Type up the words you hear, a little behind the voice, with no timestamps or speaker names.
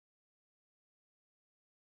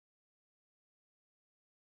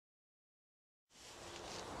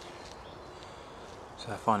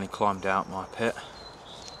So I finally climbed out my pit.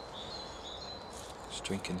 Just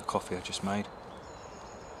drinking the coffee I just made.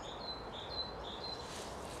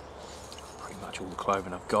 Pretty much all the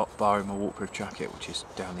clothing I've got, barring my waterproof jacket, which is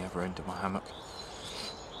down the other end of my hammock.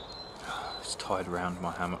 It's tied around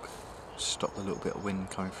my hammock. Stop the little bit of wind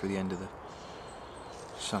coming through the end of the...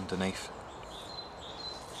 It's underneath.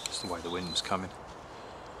 That's the way the wind was coming.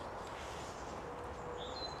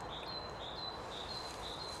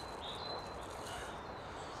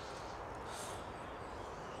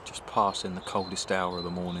 Just passing the coldest hour of the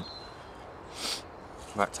morning.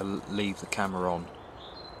 I've had to leave the camera on,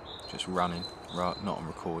 just running, right, not on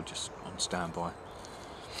record, just on standby,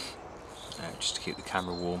 just to keep the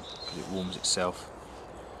camera warm, because it warms itself.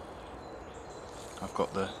 I've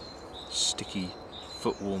got the sticky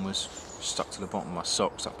foot warmers stuck to the bottom of my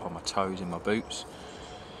socks, up on my toes in my boots.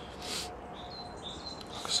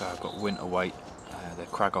 Like I say, I've got winter weight, they're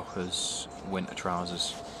Craghoppers winter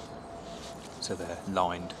trousers, so they're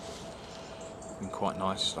lined. Been quite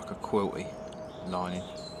nice, it's like a quilty lining.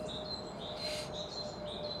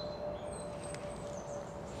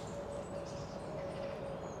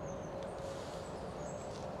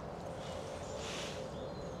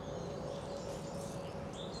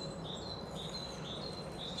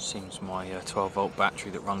 Seems my 12-volt battery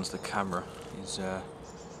that runs the camera is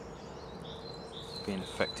being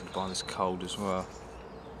affected by this cold as well.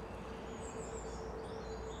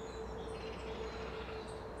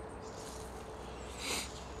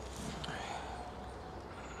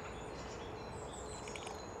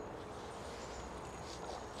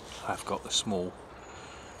 I've got the small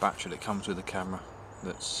battery that comes with the camera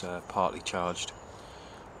that's partly charged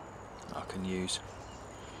I can use.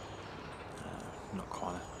 Not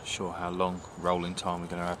quite sure how long rolling time we're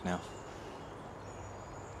going to have now.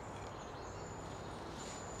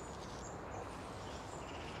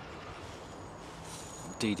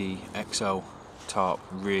 DDXL tarp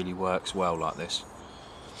really works well like this.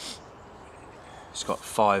 It's got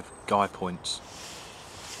 5 guy points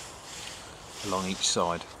along each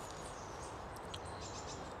side.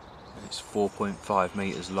 And it's 4.5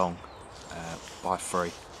 meters long by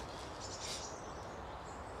 3.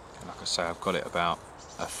 And like I say, I've got it about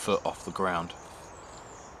a foot off the ground.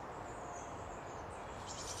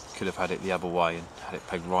 Could have had it the other way and had it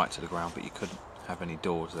pegged right to the ground, but you couldn't have any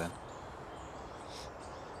doors then.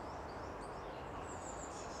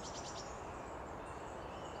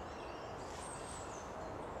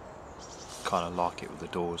 Kind of like it with the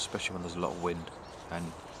doors, especially when there's a lot of wind,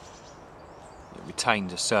 and it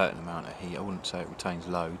retains a certain amount of heat. I wouldn't say it retains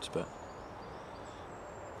loads, but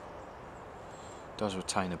it does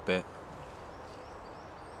retain a bit.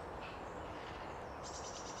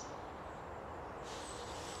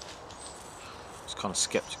 I was kind of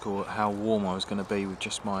sceptical at how warm I was going to be with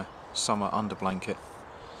just my summer under blanket.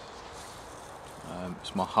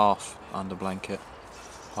 It's my half under blanket,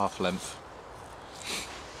 half length.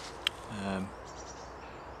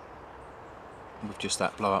 With just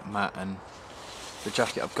that blow up mat, and the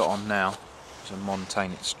jacket I've got on now is a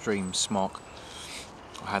Montane Extreme smock.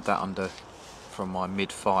 I had that under from my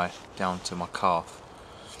mid-thigh down to my calf,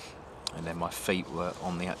 and then my feet were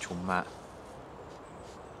on the actual mat,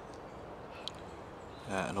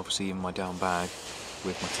 and obviously in my down bag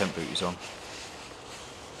with my tent booties on.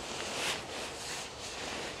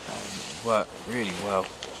 It worked really well.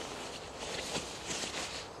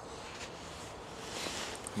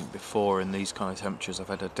 I think before, in these kind of temperatures, I've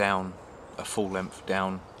had a full length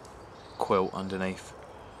down quilt underneath,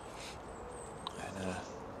 and a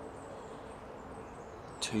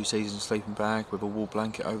 2-season sleeping bag with a wool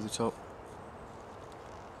blanket over the top.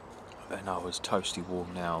 And I was toasty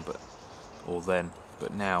warm now, but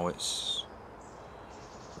now it's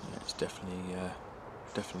definitely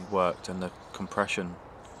worked, and the compression,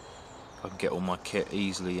 I can get all my kit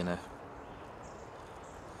easily in a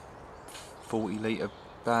 40-litre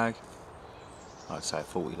bag. I'd say a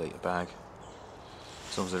 40-litre bag,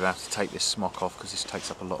 as long as I don't have to take this smock off, because this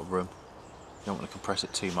takes up a lot of room. You don't want to compress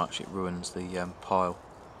it too much, it ruins the pile.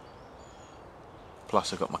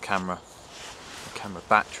 Plus I've got my camera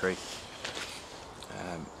battery,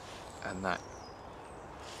 and that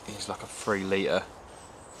is like a 3-litre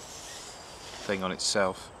thing on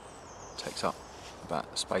itself. It takes up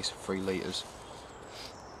about the space of 3 litres.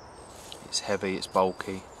 It's heavy, it's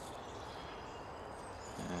bulky.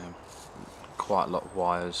 Quite a lot of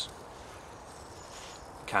wires.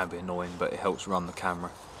 It can be annoying, but it helps run the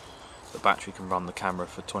camera. The battery can run the camera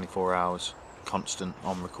for 24 hours, constant,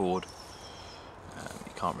 on record.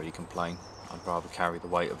 You can't really complain. I'd rather carry the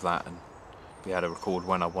weight of that and be able to record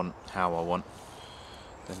when I want, how I want,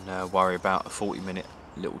 than worry about a 40-minute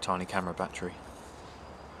little tiny camera battery.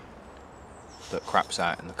 that craps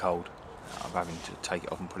out in the cold. I'm having to take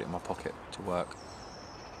it off and put it in my pocket to work.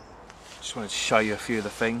 Just wanted to show you a few of the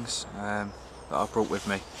things that I brought with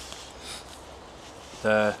me.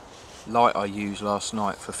 The light I used last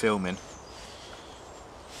night for filming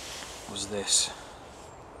was this.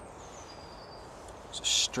 It's a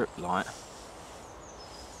strip light.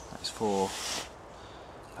 That's for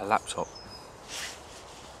a laptop.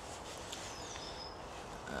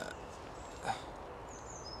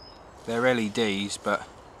 They're LEDs, but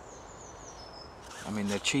I mean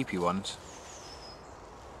they're cheapy ones,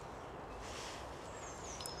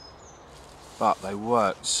 but they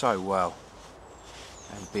work so well.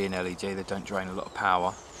 And being LED, they don't drain a lot of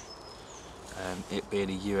power. It being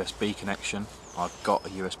a USB connection, I've got a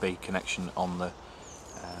USB connection on the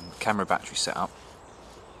camera battery setup.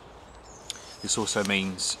 This also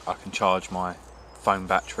means I can charge my phone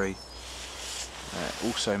battery. It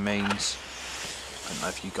also means, I don't know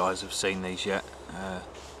if you guys have seen these yet,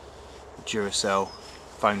 Duracell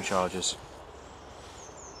phone chargers.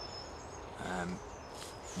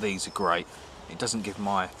 These are great. It doesn't give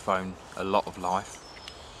my phone a lot of life.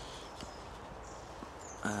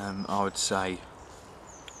 I would say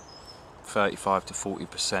 35 to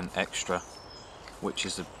 40% extra, which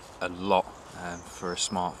is a lot for a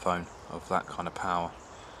smartphone of that kind of power.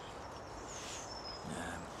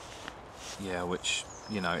 Yeah, which,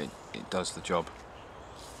 you know, it does the job.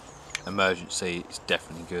 Emergency, it's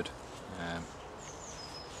definitely good.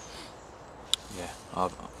 Yeah,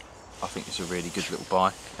 I think it's a really good little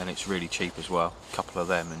buy, and it's really cheap as well. A couple of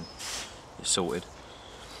them and it's sorted.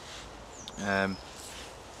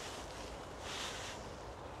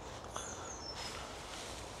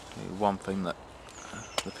 One thing, that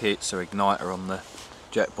the pizza igniter on the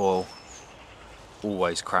Jetboil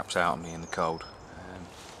always craps out on me in the cold,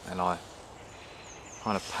 and I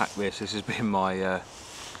kind of pack this. This has been my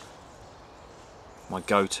my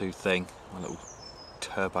go-to thing, my little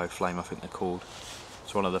turbo flame, I think they're called.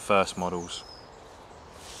 It's one of the first models.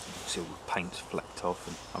 You can see all the paint's flecked off,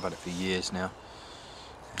 and I've had it for years now.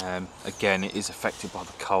 Again, it is affected by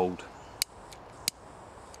the cold.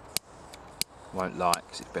 Won't lie,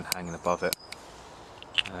 because it's been hanging above it.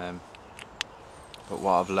 But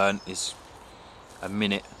what I've learnt is a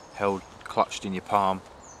minute held clutched in your palm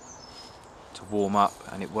to warm up,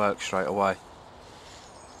 and it works straight away.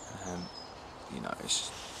 You know, it's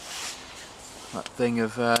that thing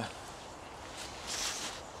of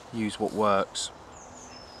use what works.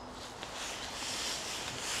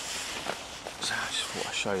 So I just thought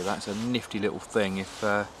I'd show you that. It's a nifty little thing if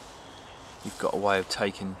you've got a way of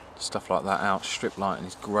taking stuff like that out. Strip lighting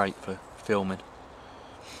is great for filming.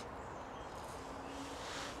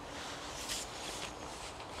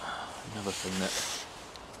 Another thing that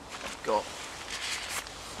I've got,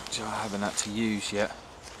 which I haven't had to use yet.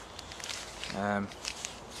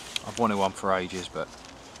 I've wanted one for ages, but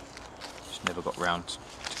just never got round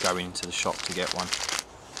to going into the shop to get one.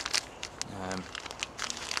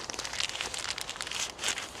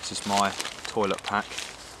 This is my toilet pack.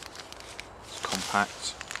 It's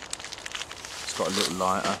compact. It's got a little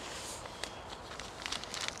lighter.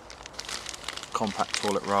 Compact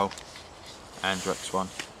toilet roll. Andrex one.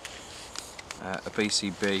 A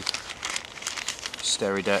BCB.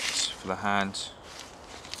 Steridex for the hands.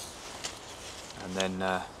 And then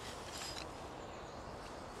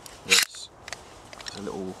this is a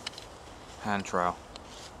little hand trowel.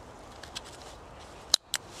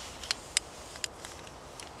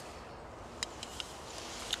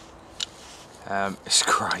 It's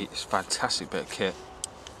great, it's a fantastic bit of kit.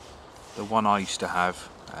 The one I used to have,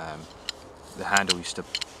 the handle used to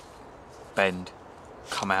bend,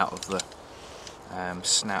 come out of the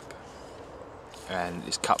snap, and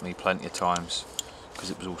it's cut me plenty of times because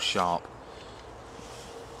it was all sharp,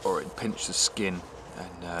 or it'd pinch the skin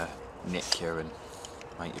and nick you and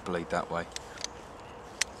make you bleed that way.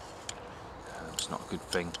 It's not a good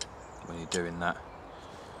thing when you're doing that.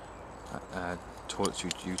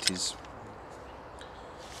 Toiletry duties.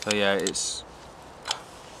 So yeah, it's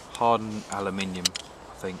hardened aluminium,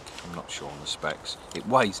 I think. I'm not sure on the specs. It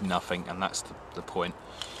weighs nothing, and that's the point.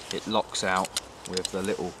 It locks out with the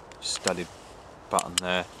little studded button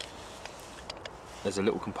there. There's a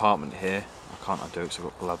little compartment here. I can't undo it, so I've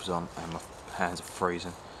got gloves on and my hands are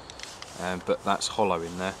freezing. But that's hollow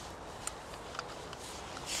in there.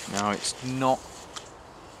 Now it's not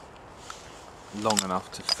long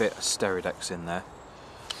enough to fit a Steridex in there.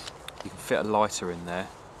 You can fit a lighter in there.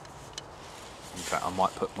 In fact, I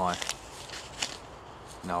might put my...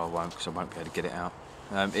 No, I won't, because I won't be able to get it out.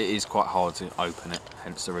 It is quite hard to open it,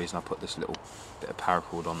 hence the reason I put this little bit of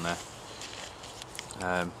paracord on there.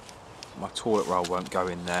 My toilet roll won't go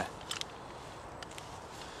in there.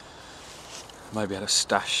 Maybe had a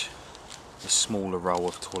stash the smaller roll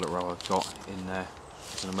of toilet roll I've got in there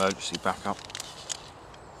as an emergency backup.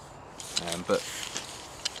 But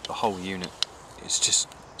the whole unit is just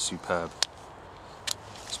superb.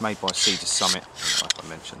 It's made by Cedar Summit. I don't know if I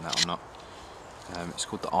mentioned that or not. It's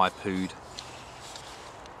called the iPood.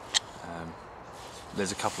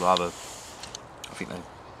 There's a couple of other, I think they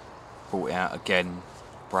brought it out again,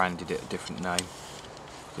 branded it a different name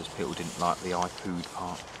because people didn't like the iPood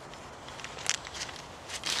part.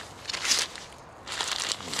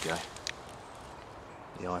 There you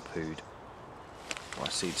go, the iPood by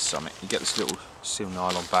Cedar Summit. You get this little seal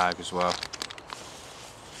nylon bag as well.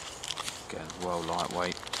 Again, well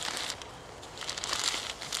lightweight.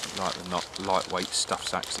 Like the not lightweight stuff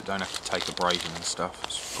sacks that don't have to take abrasion and stuff.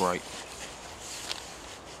 It's great.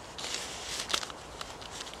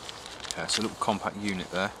 Yeah, it's a little compact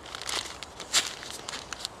unit there.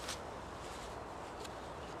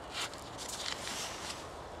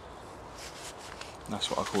 And that's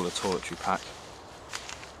what I call a toiletry pack.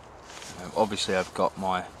 Obviously I've got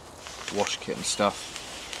my wash kit and stuff.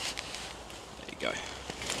 There you go.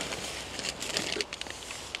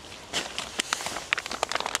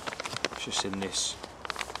 It's just in this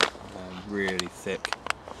really thick.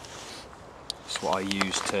 It's what I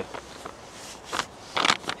use to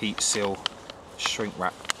heat seal, shrink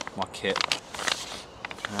wrap my kit.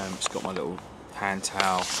 It's got my little hand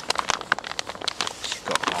towel. It's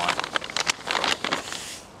got my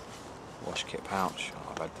wash kit pouch.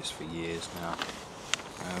 I've had this for years now.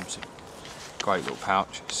 It's a great little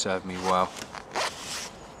pouch. It served me well.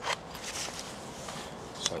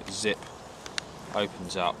 So it zip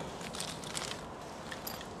opens up,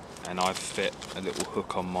 and I've fit a little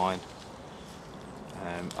hook on mine.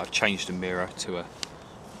 I've changed the mirror to a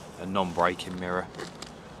non-breaking mirror,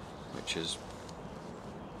 which has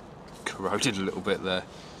corroded a little bit there.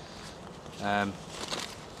 But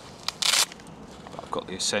I've got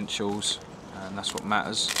the essentials, and that's what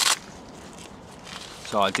matters.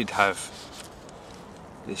 So I did have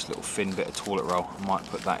this little thin bit of toilet roll. I might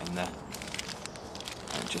put that in there,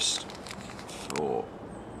 and just for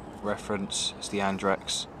reference, it's the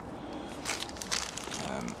Andrex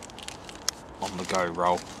on the go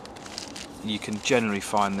roll. You can generally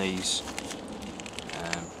find these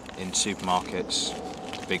in supermarkets,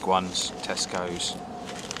 the big ones, Tesco's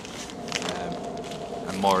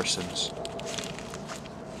and Morrison's.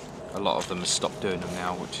 A lot of them have stopped doing them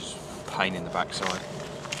now, which is a pain in the backside.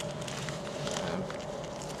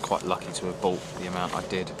 Quite lucky to have bought the amount I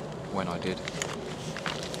did when I did.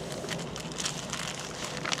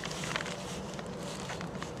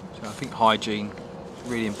 So I think hygiene,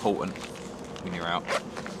 really important when you're out.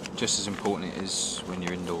 Just as important it is when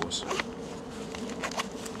you're indoors.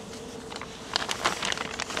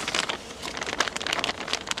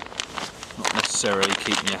 Not necessarily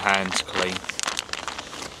keeping your hands clean,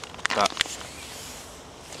 but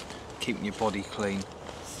keeping your body clean,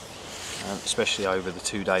 especially over the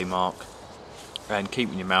 2-day mark, and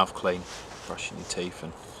keeping your mouth clean, brushing your teeth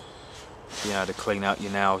and being able to clean out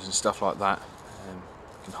your nails and stuff like that. You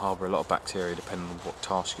can harbour a lot of bacteria depending on what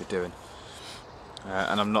task you're doing.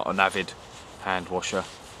 And I'm not an avid hand washer,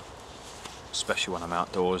 especially when I'm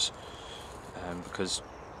outdoors, because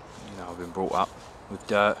I've been brought up with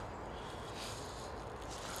dirt,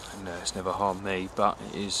 and it's never harmed me. But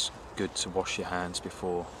it is good to wash your hands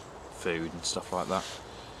before food and stuff like that.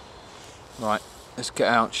 Right, let's get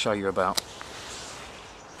out and show you about.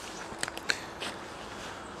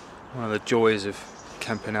 One of the joys of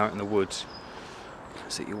camping out in the woods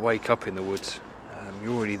is that you wake up in the woods.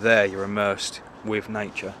 You're already there, you're immersed with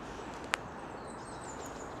nature.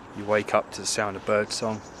 You wake up to the sound of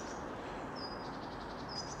birdsong.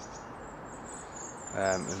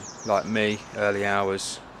 And like me, early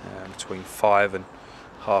hours, between 5 and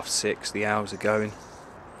 6:30, the hours are going.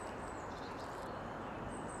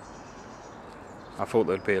 I thought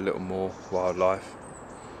there'd be a little more wildlife,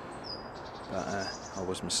 but I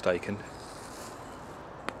was mistaken.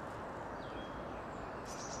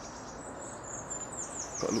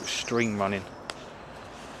 Got a little stream running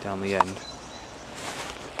down the end.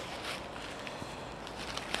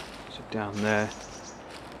 So down there,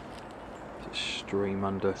 there's a stream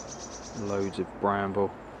under loads of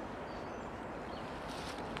bramble.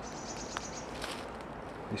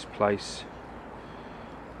 This place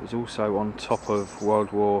was also on top of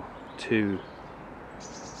World War II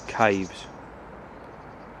caves,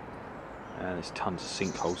 and there's tons of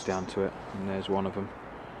sinkholes down to it, and there's one of them.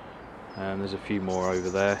 And there's a few more over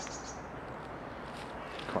there.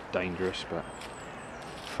 Quite dangerous, but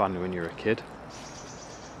fun when you're a kid.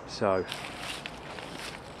 So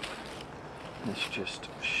let's just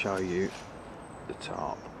show you the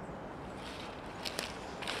tarp.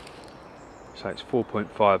 So it's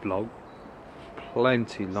 4.5 long,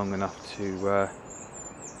 plenty long enough to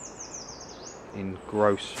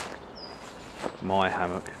engross my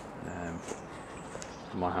hammock.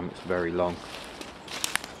 My hammock's very long,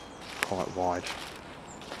 quite wide.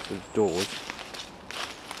 So the doors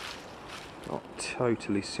not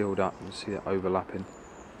totally sealed up. You can see that overlapping,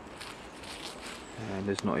 and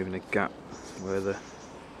there's not even a gap where the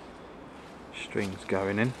string's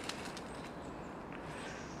going in.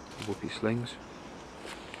 Whoopee slings.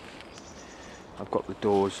 I've got the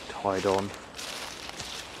doors tied on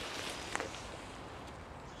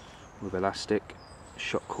with elastic,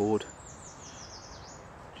 shock cord.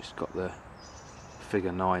 Just got the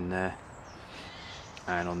figure 9 there,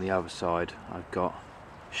 and on the other side I've got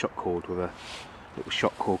shock cord with a little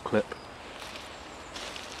shock cord clip.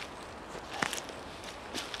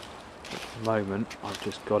 At the moment I've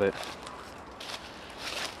just got it.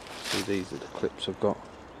 See, these are the clips I've got.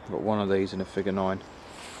 I've got one of these in a figure 9.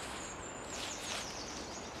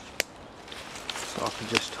 So I can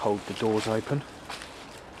just hold the doors open.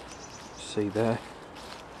 See there.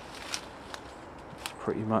 That's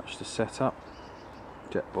pretty much the setup.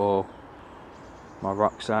 Jet ball, my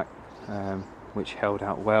rucksack, which held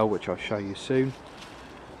out well, which I'll show you soon.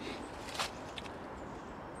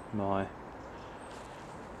 My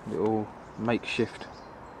little makeshift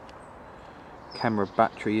camera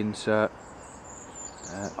battery insert.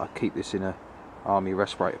 I keep this in a army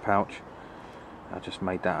respirator pouch. I just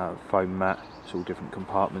made that out of foam mat. It's all different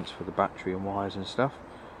compartments for the battery and wires and stuff.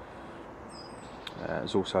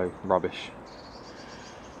 There's also rubbish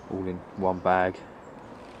all in one bag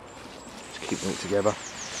to keep them all together.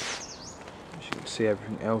 As you can see,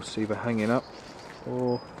 everything else either hanging up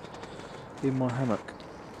or in my hammock.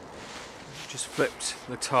 Just flipped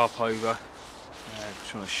the tarp over.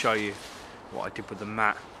 Just want to show you what I did with the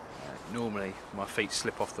mat. Normally my feet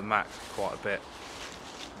slip off the mat quite a bit.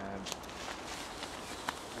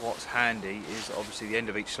 What's handy is obviously the end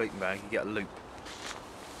of each sleeping bag you get a loop.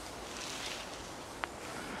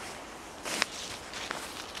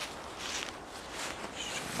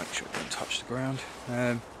 Just make sure it doesn't touch the ground.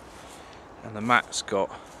 And the mat's got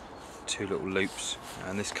 2 little loops,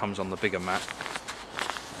 and this comes on the bigger mat.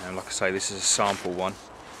 And like I say, this is a sample one.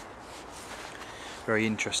 Very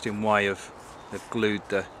interesting way of they've glued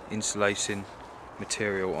the insulating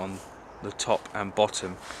material on the top and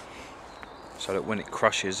bottom, so that when it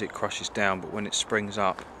crushes down, but when it springs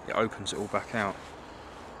up, it opens it all back out.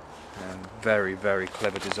 Very, very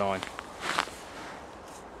clever design.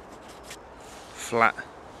 Flat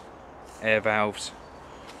air valves,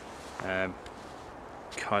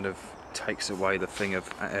 kind of takes away the thing of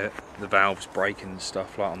the valves breaking and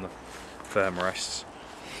stuff like on the firm rests.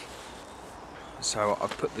 So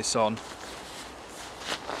I've put this on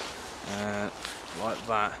like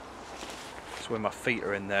that, so when my feet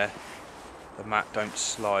are in there, the mat don't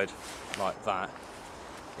slide like that,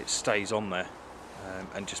 it stays on there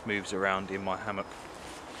and just moves around in my hammock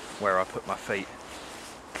where I put my feet,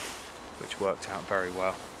 which worked out very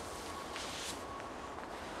well.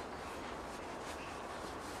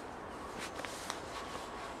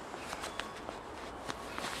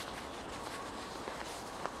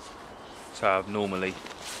 So I've normally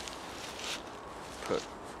put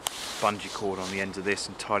bungee cord on the end of this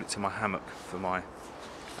and tied it to my hammock for my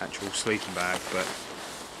actual sleeping bag, but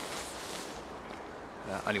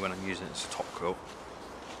only when I'm using it as a top quilt.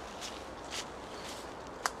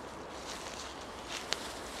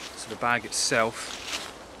 So the bag itself,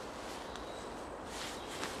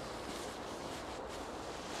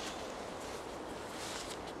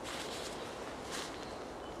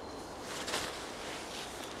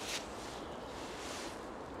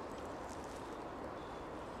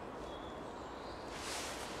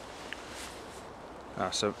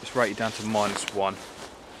 so it's rated down to -1.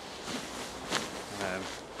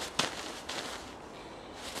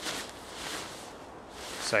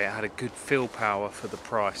 So it had a good fill power for the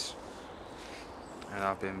price, and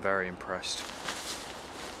I've been very impressed.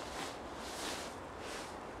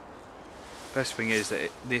 Best thing is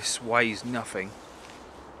that this weighs nothing.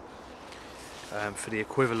 For the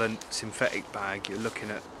equivalent synthetic bag, you're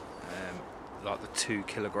looking at like the 2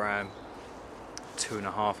 kilogram,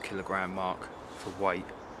 2.5 kilogram mark for weight,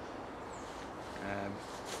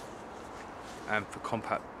 and for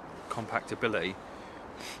compactability,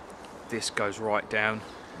 this goes right down.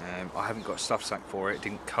 I haven't got a stuff sack for it, it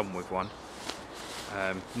didn't come with one.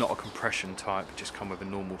 Not a compression type, it just come with a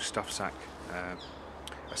normal stuff sack,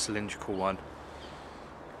 a cylindrical one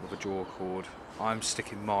with a drawer cord. I'm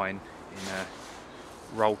sticking mine in a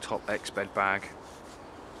roll top X-bed bag,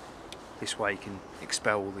 This way you can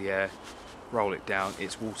expel all the air, roll it down.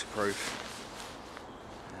 It's waterproof,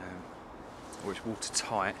 or it's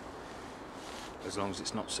watertight, as long as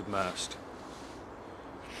it's not submersed.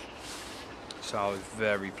 So I was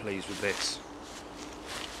very pleased with this.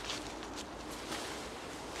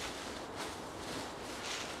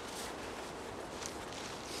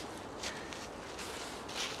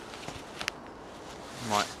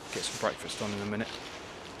 Might get some breakfast on in a minute.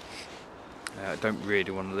 I don't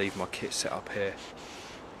really want to leave my kit set up here,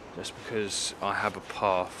 just because I have a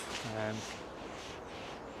path.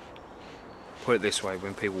 Put it this way,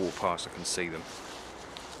 when people walk past I can see them.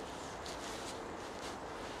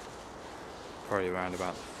 Probably around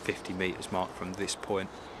about 50 metres mark from this point.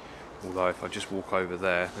 Although if I just walk over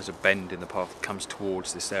there, there's a bend in the path that comes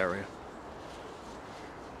towards this area.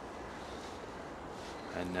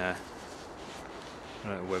 And I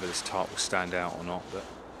don't know whether this tarp will stand out or not, but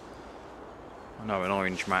I know an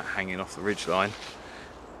orange mat hanging off the ridgeline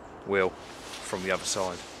will from the other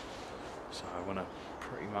side. So I want to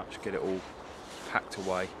pretty much get it all packed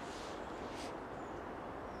away.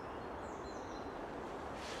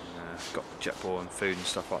 Got jet boil and food and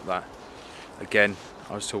stuff like that. Again,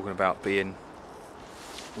 I was talking about being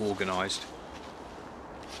organised.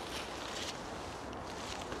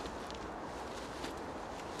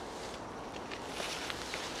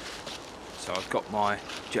 So I've got my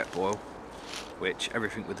jet boil, which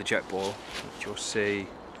everything with the jet boil, which you'll see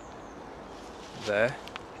there.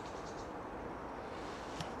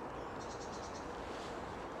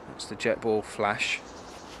 That's the jet boil flash.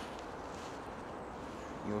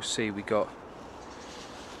 You'll see we got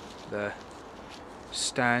the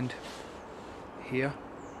stand here,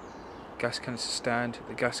 gas canister stand,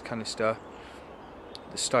 the gas canister,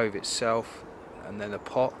 the stove itself, and then the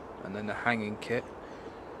pot, and then the hanging kit.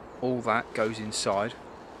 All that goes inside,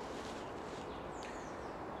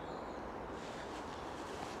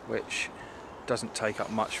 which doesn't take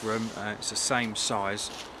up much room. It's the same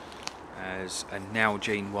size as a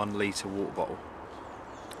Nalgene 1 litre water bottle,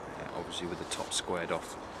 obviously with the top squared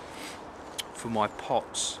off. For my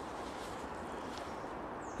pots,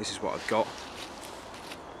 this is what I've got.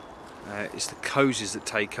 It's the cozies that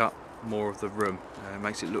take up more of the room,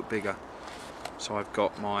 makes it look bigger. So I've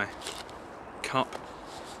got my cup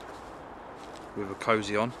with a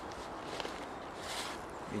cosy on.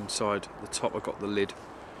 Inside the top I've got the lid.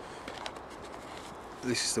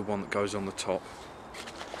 This is the one that goes on the top.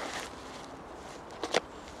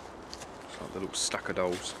 It's like the little stack of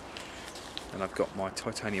dolls. And I've got my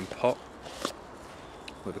titanium pot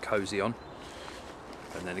with a cosy on,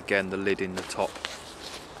 and then again the lid in the top,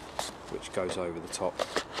 which goes over the top.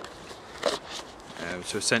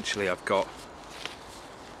 So essentially I've got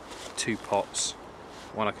 2 pots,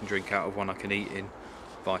 one I can drink out of, one I can eat in,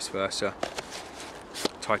 vice versa.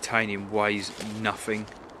 Titanium weighs nothing,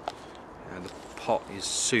 and the pot is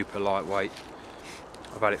super lightweight.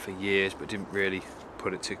 I've had it for years but didn't really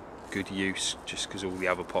put it to good use, just because all the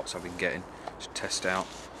other pots I've been getting to test out.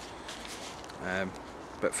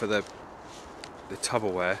 But for the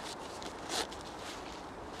Tupperware,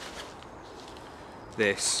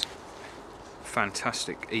 this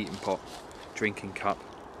fantastic eating pot, drinking cup,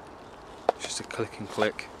 just a click and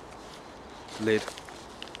click lid.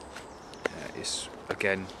 It's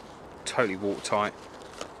again totally watertight.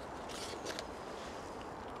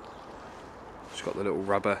 It's got the little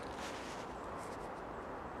rubber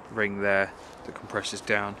ring there that compresses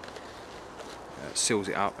down, seals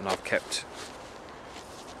it up, and I've kept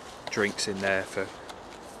drinks in there for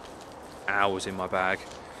hours in my bag.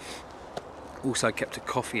 Also kept a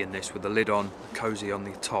coffee in this with the lid on, the cosy on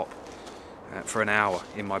the top, for an hour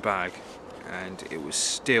in my bag, and it was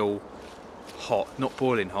still hot, not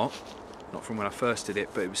boiling hot, not from when I first did it,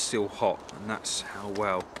 but it was still hot, and that's how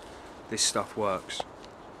well this stuff works.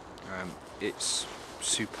 It's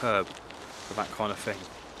superb for that kind of thing.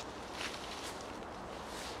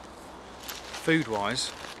 Food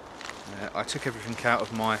wise, I took everything out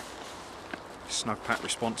of my Snug Pack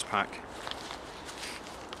Response Pack.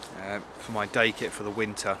 For my day kit for the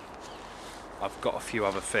winter, I've got a few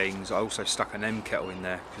other things. I also stuck an M kettle in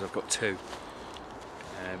there because I've got 2.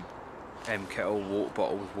 M kettle, water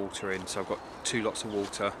bottle with water in, so I've got 2 lots of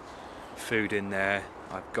water, food in there.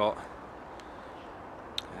 I've got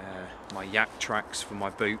my yak tracks for my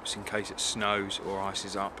boots in case it snows or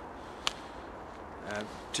ices up.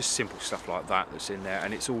 Just simple stuff like that that's in there,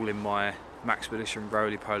 and it's all in my Maxpedition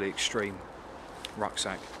Roly Poly Extreme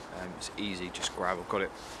rucksack. It's easy, just grab. I've got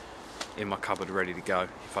it in my cupboard ready to go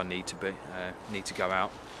if I need to go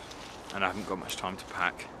out and I haven't got much time to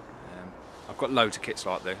pack. I've got loads of kits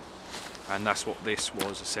like that, and that's what this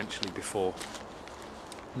was essentially before.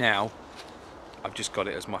 Now I've just got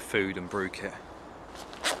it as my food and brew kit.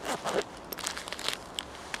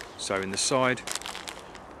 So in the side,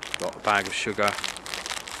 got a bag of sugar,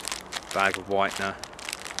 bag of whitener,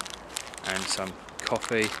 and some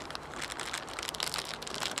coffee.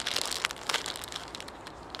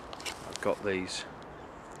 I've got these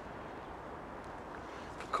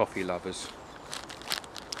for coffee lovers.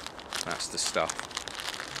 That's the stuff.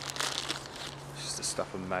 It's just the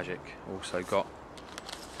stuff of magic. Also got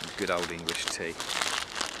good old English tea.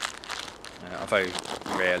 I very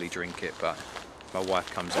rarely drink it, but if my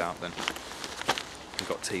wife comes out, then we've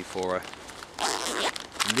got tea for her.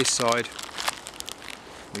 On this side,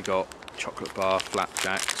 we got chocolate bar,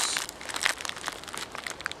 flapjacks,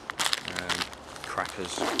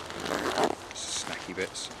 crackers, snacky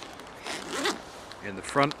bits. In the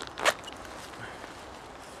front,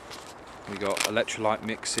 we got electrolyte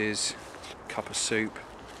mixes, cup of soup,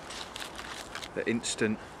 the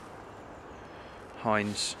instant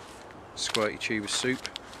Heinz squirty tube of soup,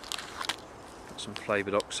 got some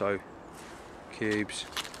flavoured OXO cubes,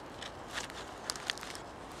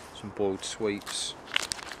 some boiled sweets,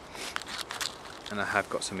 and I have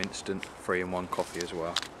got some instant 3-in-1 coffee as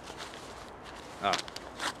well.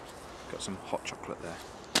 Got some hot chocolate there.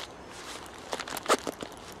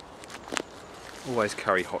 Always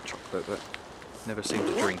carry hot chocolate, but never seem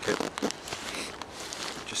to drink it,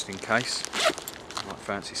 just in case. I might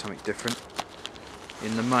fancy something different.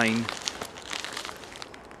 In the main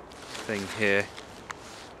thing here,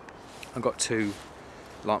 I've got 2,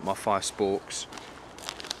 like my 5 sporks.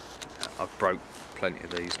 I've broke plenty of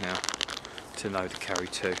these now to know to carry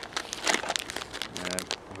 2.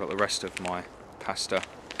 I've got the rest of my pasta.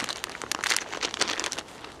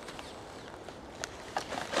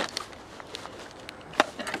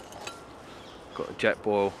 Got a jet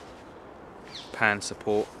boil pan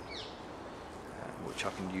support, which I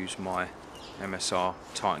can use my MSR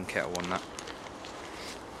Titan kettle on that.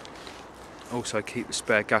 Also keep the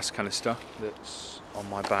spare gas canister that's on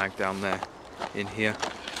my bag down there in here.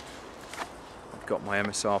 I've got my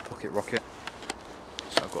MSR pocket rocket,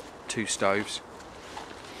 so I've got 2 stoves.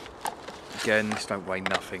 Again, this don't weigh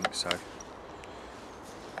nothing, so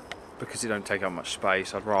because it don't take up much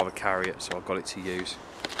space, I'd rather carry it, so I've got it to use.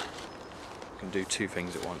 I can do 2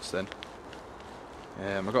 things at once then.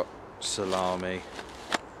 I've got salami,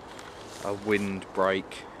 a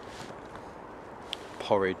windbreak,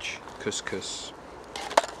 porridge, couscous,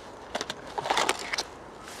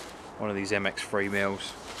 one of these MX3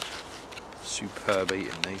 meals. Superb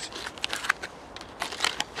eating these.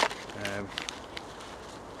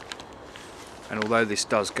 And although this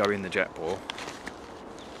does go in the jet boil,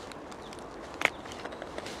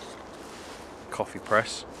 coffee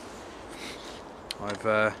press,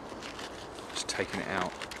 I've just taken it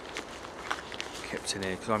out, kept in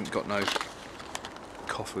here because I haven't got no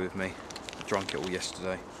coffee with me. I drank it all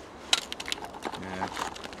yesterday.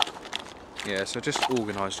 Yeah, so I just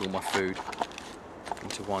organised all my food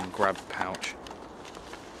into one grab pouch.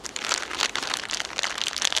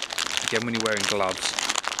 Again, when you're wearing gloves,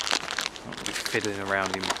 not to be fiddling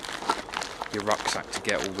around in your rucksack to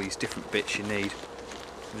get all these different bits you need.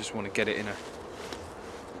 You just want to get it in a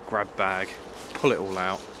grab bag, pull it all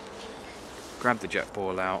out, grab the jet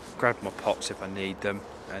boil out, grab my pots if I need them,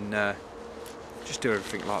 and just do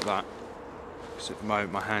everything like that. Because at the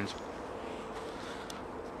moment my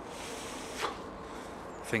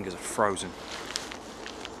fingers are frozen.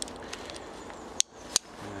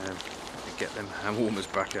 Let me get them hand warmers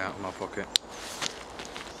back out of my pocket.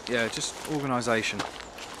 Yeah, just organisation.